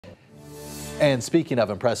And speaking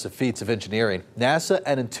of impressive feats of engineering, NASA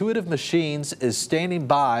and Intuitive Machines is standing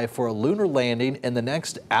by for a lunar landing in the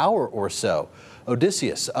next hour or so.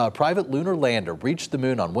 Odysseus, a private lunar lander, reached the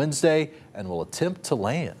moon on Wednesday and will attempt to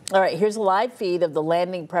land. All right, here's a live feed of the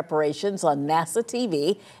landing preparations on NASA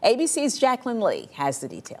TV. ABC's Jaclyn Lee has the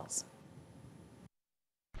details.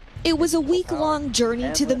 It was a week-long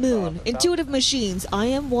journey to the moon. Intuitive Machines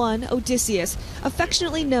IM-1 Odysseus,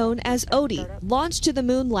 affectionately known as Odie, launched to the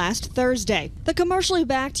moon last Thursday. The commercially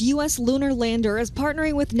backed U.S. lunar lander is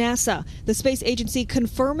partnering with NASA, the space agency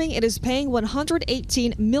confirming it is paying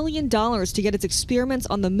 $118 million to get its experiments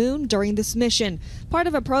on the moon during this mission, part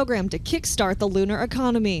of a program to kickstart the lunar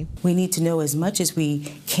economy. We need to know as much as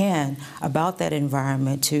we can about that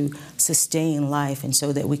environment to sustain life, and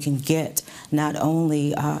so that we can get not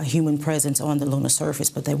only human presence on the lunar surface,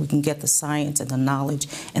 but that we can get the science and the knowledge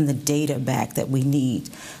and the data back that we need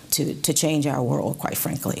to change our world, quite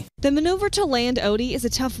frankly. The maneuver to land Odie is a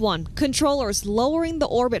tough one. Controllers lowering the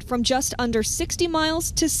orbit from just under 60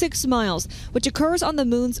 miles to 6 miles, which occurs on the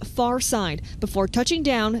moon's far side, before touching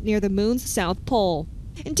down near the moon's south pole.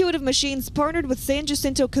 Intuitive Machines partnered with San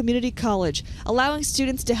Jacinto Community College, allowing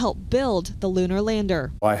students to help build the lunar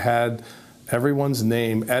lander. I had everyone's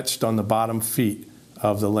name etched on the bottom feet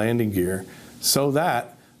of the landing gear so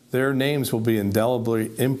that their names will be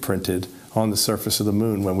indelibly imprinted on the surface of the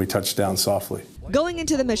moon when we touch down softly. Going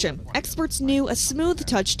into the mission, experts knew a smooth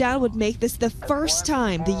touchdown would make this the first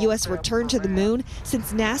time the U.S. returned to the moon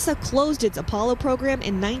since NASA closed its Apollo program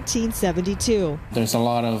in 1972. There's a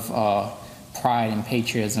lot of pride and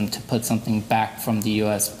patriotism to put something back from the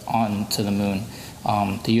U.S. onto the moon.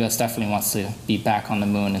 The U.S. definitely wants to be back on the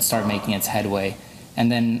moon and start making its headway. And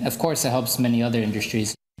then, of course, it helps many other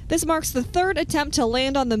industries. This marks the third attempt to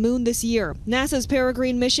land on the moon this year. NASA's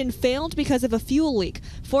Peregrine mission failed because of a fuel leak,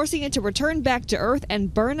 forcing it to return back to Earth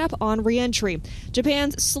and burn up on re-entry.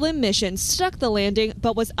 Japan's SLIM mission stuck the landing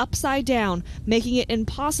but was upside down, making it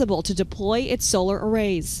impossible to deploy its solar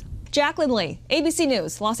arrays. Jaclyn Lee, ABC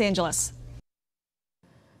News, Los Angeles.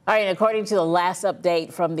 All right, and according to the last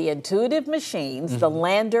update from the Intuitive Machines, the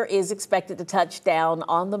lander is expected to touch down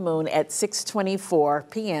on the moon at 6:24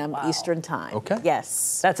 p.m. Eastern Time. Okay.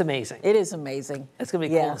 Yes. That's amazing. It is amazing. It's going to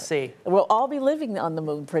be cool to see. We'll all be living on the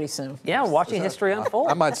moon pretty soon. Yeah, watching history unfold.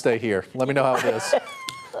 I might stay here. Let me know how it is.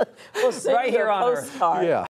 We'll send right you here a on Earth. postcard. Yeah.